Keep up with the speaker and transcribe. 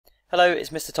Hello, it's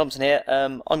Mr. Thompson here.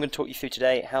 I'm going to talk you through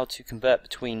today how to convert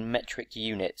between metric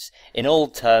units. In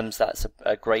old terms, that's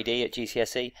a grade E at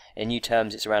GCSE. In new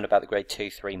terms, it's around about the grade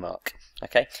 2-3 mark.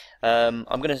 Okay, I'm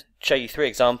going to show you three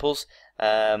examples,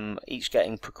 each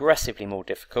getting progressively more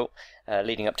difficult,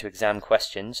 leading up to exam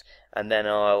questions, and then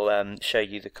I'll show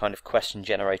you the kind of question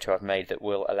generator I've made that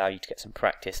will allow you to get some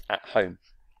practice at home.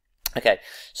 Okay,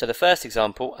 so the first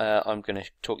example I'm going to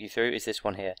talk you through is this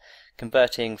one here,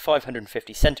 converting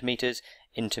 550 centimeters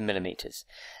into millimeters.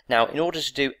 Now, in order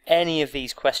to do any of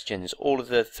these questions, all of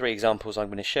the three examples I'm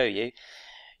going to show you,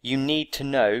 you need to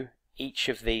know each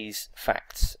of these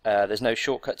facts. There's no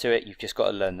shortcut to it, you've just got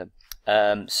to learn them.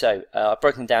 I've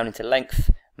broken them down into length,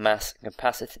 mass, and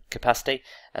capacity,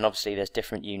 and obviously there's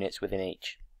different units within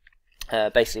each.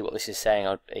 Basically what this is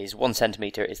saying is 1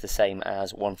 centimeter is the same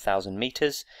as 1,000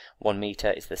 meters, 1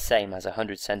 meter is the same as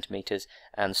 100 centimeters,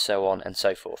 and so on and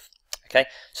so forth. Okay,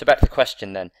 so back to the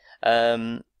question then.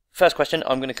 First question,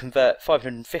 I'm going to convert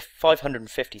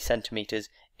 550 centimeters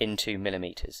into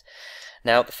millimeters.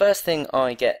 Now the first thing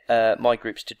I get my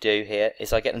groups to do here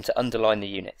is I get them to underline the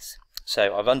units.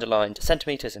 So I've underlined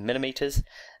centimeters and millimeters,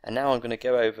 and now I'm going to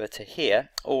go over to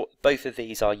here. Both of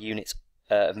these are units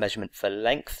of measurement for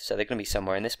length, so they're going to be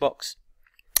somewhere in this box,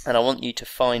 and I want you to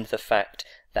find the fact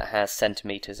that has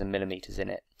centimeters and millimeters in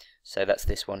it. So that's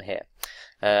this one here.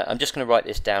 I'm just going to write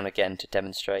this down again to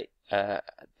demonstrate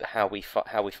how we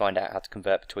find out how to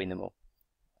convert between them all.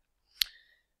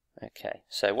 Okay,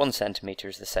 so 1 centimeter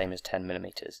is the same as 10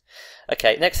 millimeters.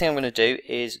 Okay, next thing I'm going to do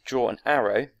is draw an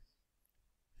arrow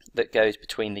that goes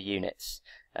between the units,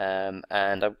 and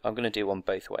I'm going to do one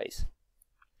both ways.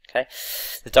 Okay,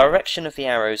 the direction of the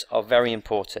arrows are very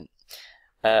important.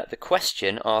 The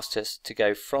question asked us to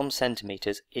go from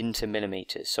centimeters into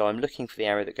millimeters, so I'm looking for the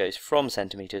arrow that goes from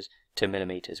centimeters to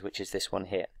millimeters, which is this one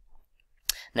here.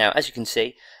 Now, as you can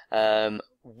see, 1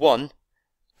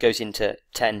 goes into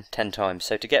 10 times,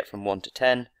 so to get from 1 to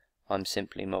 10, I'm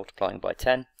simply multiplying by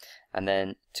 10, and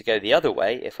then to go the other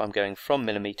way, if I'm going from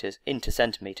millimeters into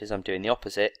centimeters, I'm doing the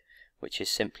opposite, which is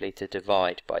simply to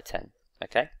divide by 10.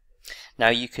 Okay? Now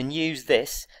you can use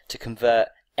this to convert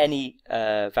any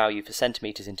value for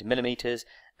centimeters into millimeters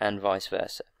and vice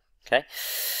versa. Okay,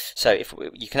 so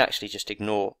you can actually just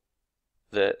ignore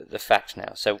the fact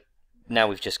now. So now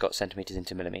we've just got centimeters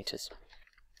into millimeters.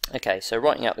 Okay, so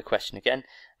writing out the question again,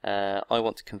 I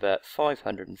want to convert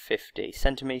 550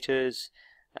 centimeters,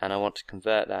 and I want to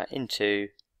convert that into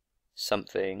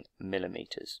something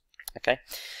millimeters. Okay,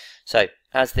 so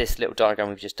as this little diagram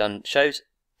we've just done shows,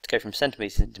 to go from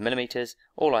centimeters into millimeters,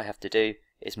 all I have to do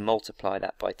is multiply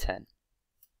that by 10.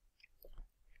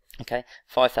 Okay,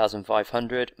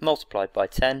 5,500 multiplied by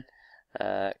 10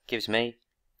 gives me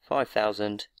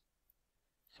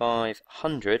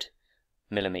 5,500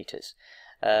 millimeters.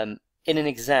 In an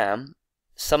exam,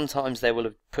 sometimes they will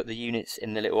have put the units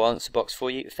in the little answer box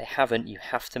for you. If they haven't, you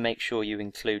have to make sure you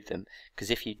include them, because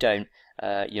if you don't,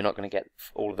 you're not going to get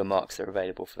all of the marks that are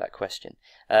available for that question.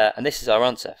 And this is our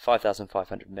answer,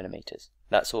 5,500 millimeters.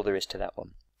 That's all there is to that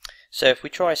one. So if we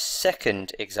try a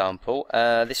second example,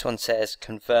 this one says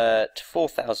convert 4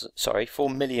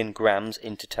 million grams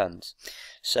into tons.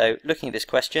 So looking at this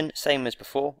question, same as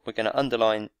before, we're going to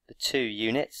underline the two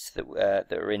units that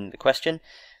are in the question,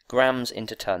 grams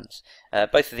into tons.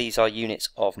 Both of these are units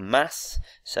of mass,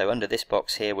 so under this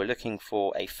box here we're looking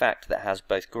for a fact that has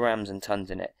both grams and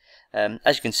tons in it.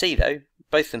 As you can see though,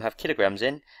 both of them have kilograms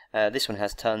in. This one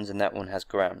has tons and that one has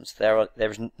grams. There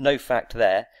is no fact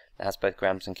there that has both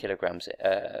grams and kilograms,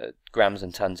 grams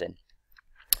and tons in.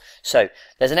 So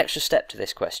there's an extra step to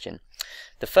this question.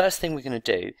 The first thing we're going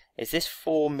to do is this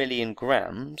 4 million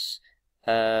grams,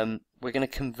 we're going to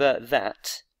convert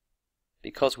that,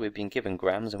 because we've been given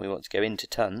grams and we want to go into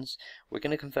tons, we're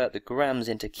going to convert the grams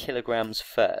into kilograms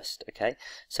first. Okay,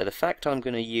 so the fact I'm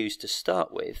going to use to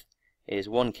start with is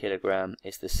 1 kilogram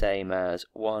is the same as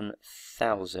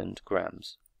 1,000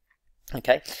 grams.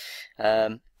 Okay,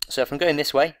 so if I'm going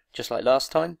this way, just like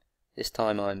last time, this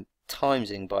time I'm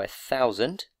timesing by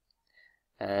 1,000,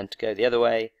 and to go the other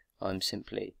way, I'm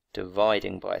simply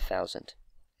dividing by 1,000.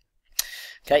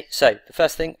 Okay, so the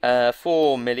first thing,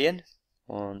 4 million,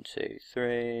 1, 2,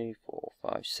 3, 4,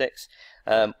 5, 6,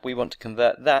 we want to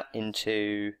convert that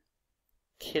into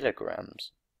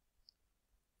kilograms.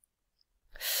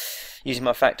 Using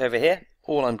my fact over here,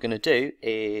 all I'm going to do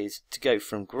is to go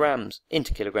from grams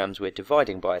into kilograms, we're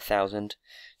dividing by 1,000.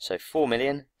 So 4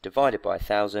 million divided by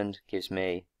 1,000 gives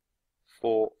me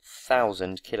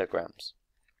 4,000 kilograms.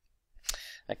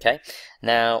 Okay,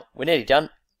 now we're nearly done.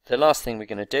 The last thing we're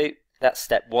going to do, that's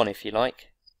step 1 if you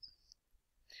like.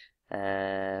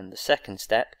 And the second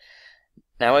step,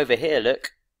 Now over here,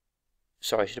 look,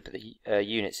 sorry, I should have put the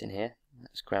units in here.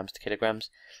 That's grams to kilograms.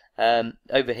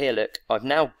 Over here, look, I've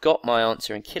now got my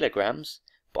answer in kilograms,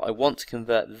 but I want to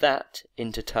convert that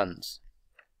into tons.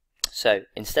 So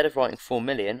instead of writing 4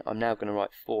 million, I'm now going to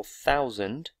write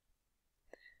 4,000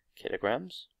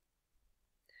 kilograms,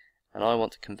 and I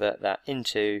want to convert that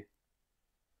into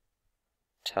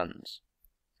tons.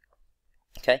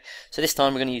 Okay, so this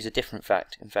time we're going to use a different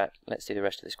fact. In fact, let's do the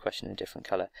rest of this question in a different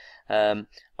colour. I'm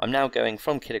now going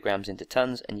from kilograms into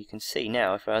tons, and you can see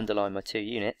now, if I underline my 2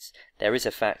 units, there is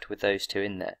a fact with those 2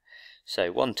 in there.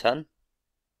 So 1 ton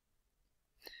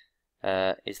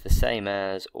is the same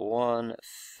as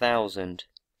 1,000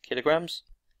 kilograms.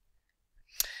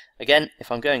 Again, if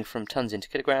I'm going from tons into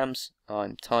kilograms,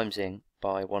 I'm timesing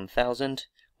by 1,000.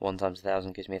 1 times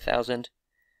 1,000 gives me 1,000.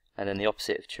 And then the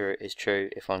opposite of true is true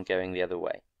if I'm going the other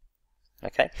way.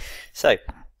 Okay, so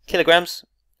kilograms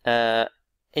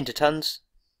into tons,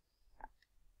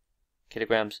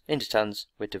 kilograms into tons,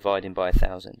 we're dividing by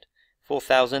 1,000.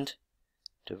 4,000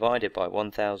 divided by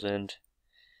 1,000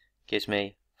 gives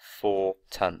me 4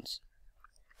 tons.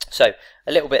 So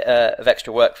a little bit of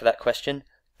extra work for that question,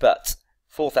 but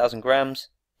 4,000 grams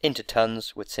into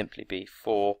tons would simply be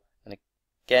 4, and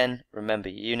again, remember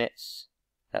your units,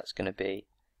 that's going to be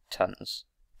tons.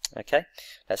 Okay,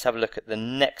 let's have a look at the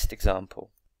next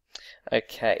example.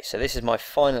 Okay, so this is my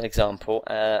final example,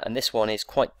 and this one is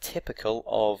quite typical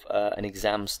of an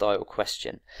exam style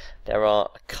question. There are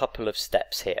a couple of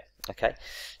steps here. Okay,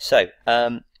 so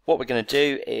what we're going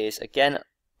to do is, again,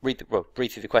 read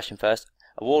through the question first.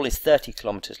 A wall is 30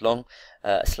 kilometers long,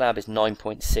 a slab is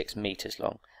 9.6 meters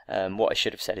long. What I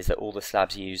should have said is that all the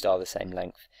slabs used are the same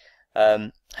length.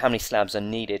 How many slabs are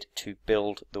needed to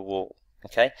build the wall?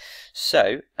 Okay,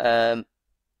 so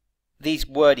these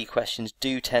wordy questions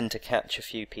do tend to catch a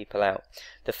few people out.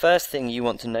 The first thing you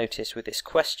want to notice with this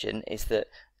question is that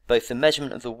both the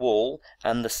measurement of the wall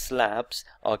and the slabs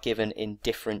are given in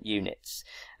different units.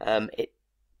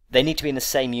 They need to be in the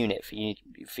same unit for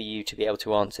you to be able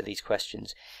to answer these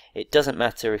questions. It doesn't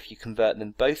matter if you convert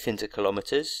them both into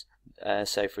kilometers.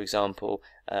 So for example,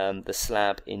 the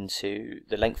slab into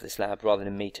the length of the slab rather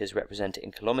than meters, represent it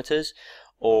in kilometers,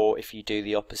 or if you do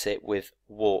the opposite with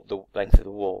the length of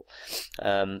the wall.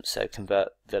 So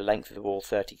convert the length of the wall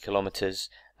 30 kilometers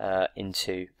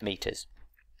into meters.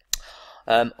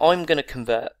 I'm going to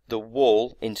convert the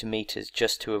wall into meters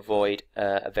just to avoid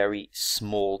a very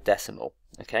small decimal.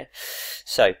 Okay,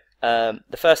 so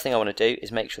the first thing I want to do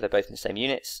is make sure they're both in the same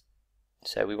units.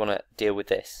 So we want to deal with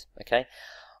this. Okay,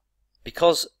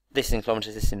 because this is in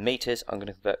kilometers, this is in meters, I'm going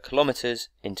to convert kilometers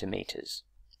into meters.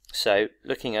 So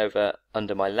looking over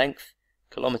under my length,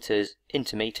 kilometers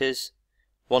into meters,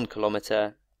 1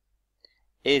 kilometer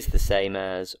is the same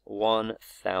as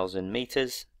 1,000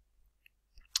 meters.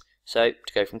 So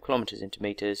to go from kilometers into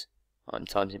meters, I'm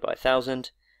timesing by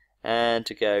 1,000, and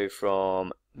to go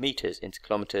from meters into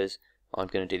kilometers, I'm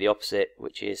going to do the opposite,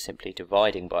 which is simply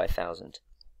dividing by 1,000.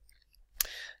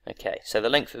 Okay, so the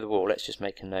length of the wall, let's just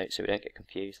make a note so we don't get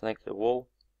confused. The length of the wall,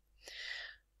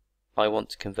 I want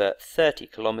to convert 30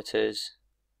 kilometers,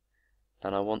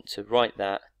 and I want to write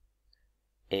that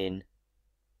in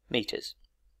meters.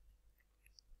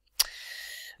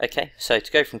 Okay, so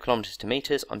to go from kilometers to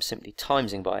meters, I'm simply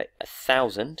timesing by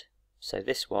 1,000. So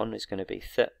this one is going to be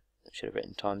I should have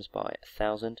written times by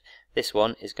 1,000. This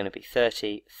one is going to be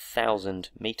 30,000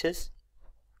 meters.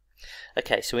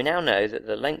 Okay, so we now know that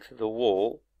the length of the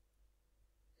wall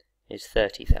is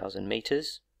 30,000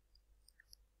 meters.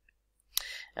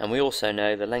 And we also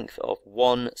know the length of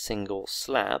one single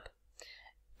slab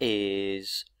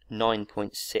is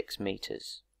 9.6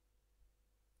 meters.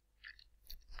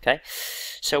 Okay,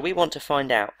 so we want to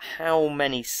find out how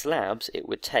many slabs it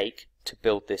would take to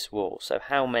build this wall. So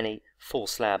how many full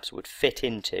slabs would fit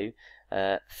into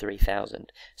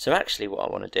 3,000. So actually what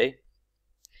I want to do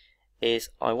is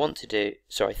I want to do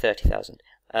 30,000.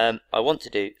 I want to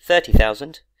do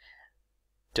 30,000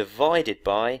 divided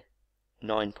by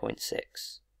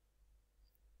 9.6.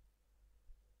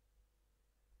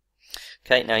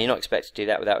 Okay, now you're not expected to do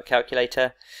that without a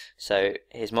calculator. So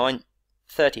here's mine,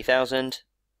 30,000,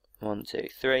 1, 2,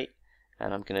 3,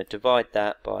 and I'm going to divide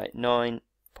that by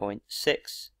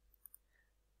 9.6,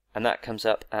 and that comes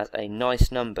up as a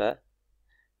nice number,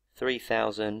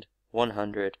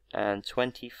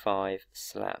 3,125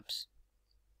 slabs.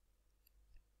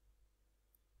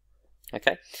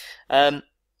 Okay,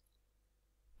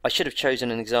 I should have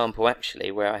chosen an example actually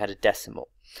where I had a decimal.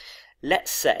 Let's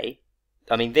say,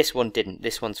 I mean this one didn't,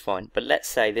 this one's fine, but let's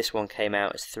say this one came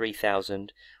out as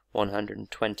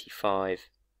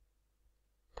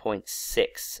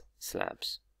 3,125.6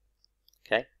 slabs.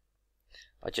 Okay,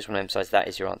 I just want to emphasize that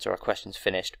is your answer. Our question's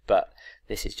finished, but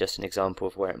this is just an example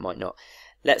of where it might not.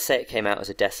 Let's say it came out as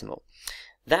a decimal.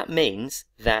 That means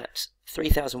that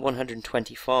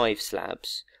 3,125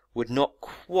 slabs would not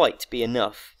quite be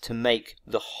enough to make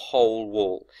the whole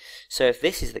wall. So if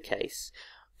this is the case,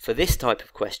 for this type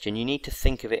of question, you need to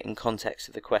think of it in context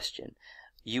of the question.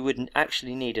 You would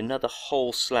actually need another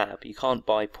whole slab. You can't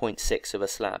buy 0.6 of a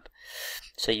slab.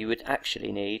 So you would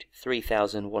actually need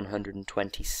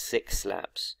 3,126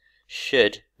 slabs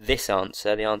should this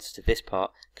answer, the answer to this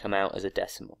part, come out as a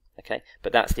decimal. Okay,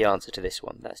 but that's the answer to this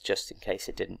one. That's just in case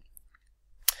it didn't.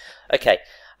 Okay,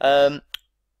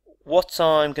 what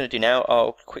I'm going to do now,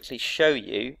 I'll quickly show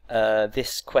you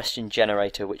this question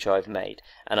generator which I've made,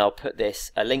 and I'll put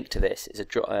this, a link to this is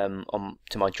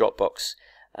to my Dropbox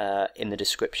in the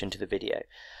description to the video.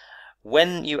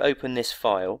 When you open this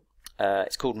file,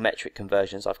 it's called metric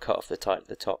conversions. I've cut off the title at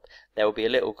the top. There will be a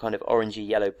little kind of orangey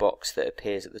yellow box that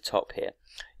appears at the top here.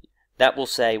 That will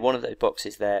say, one of those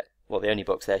boxes there, well, the only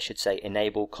box there should say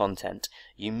enable content.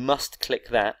 You must click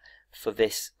that for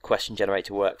this question generator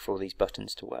to work, for all these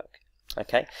buttons to work.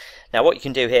 Okay, now what you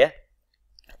can do here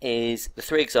is the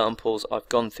three examples I've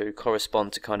gone through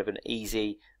correspond to kind of an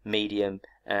easy, medium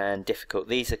and difficult.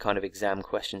 These are kind of exam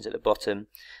questions at the bottom,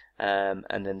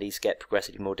 and then these get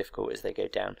progressively more difficult as they go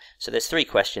down. So there's three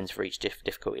questions for each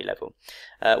difficulty level.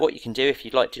 What you can do, if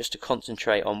you'd like just to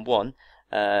concentrate on one,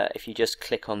 if you just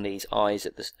click on these eyes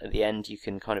at the end, you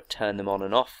can kind of turn them on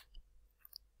and off.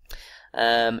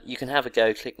 You can have a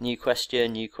go, click new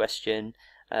question, new question.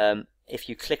 If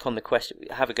you click on the question,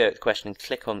 have a go at the question and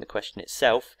click on the question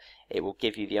itself, it will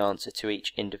give you the answer to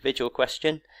each individual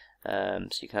question. So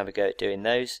you can have a go at doing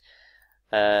those.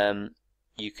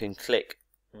 You can click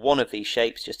one of these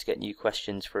shapes just to get new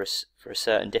questions for a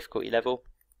certain difficulty level.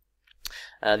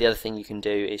 The other thing you can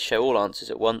do is show all answers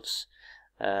at once,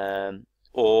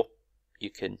 or you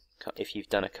can, if you've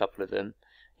done a couple of them,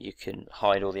 you can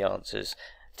hide all the answers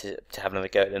to have another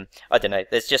go at them. I don't know.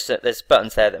 There's just there's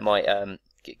buttons there that might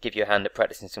give you a hand at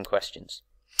practicing some questions.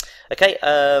 Okay.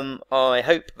 I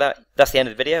hope that's the end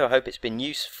of the video. I hope it's been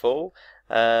useful.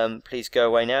 Please go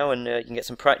away now and you can get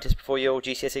some practice before your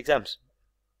GCSE exams.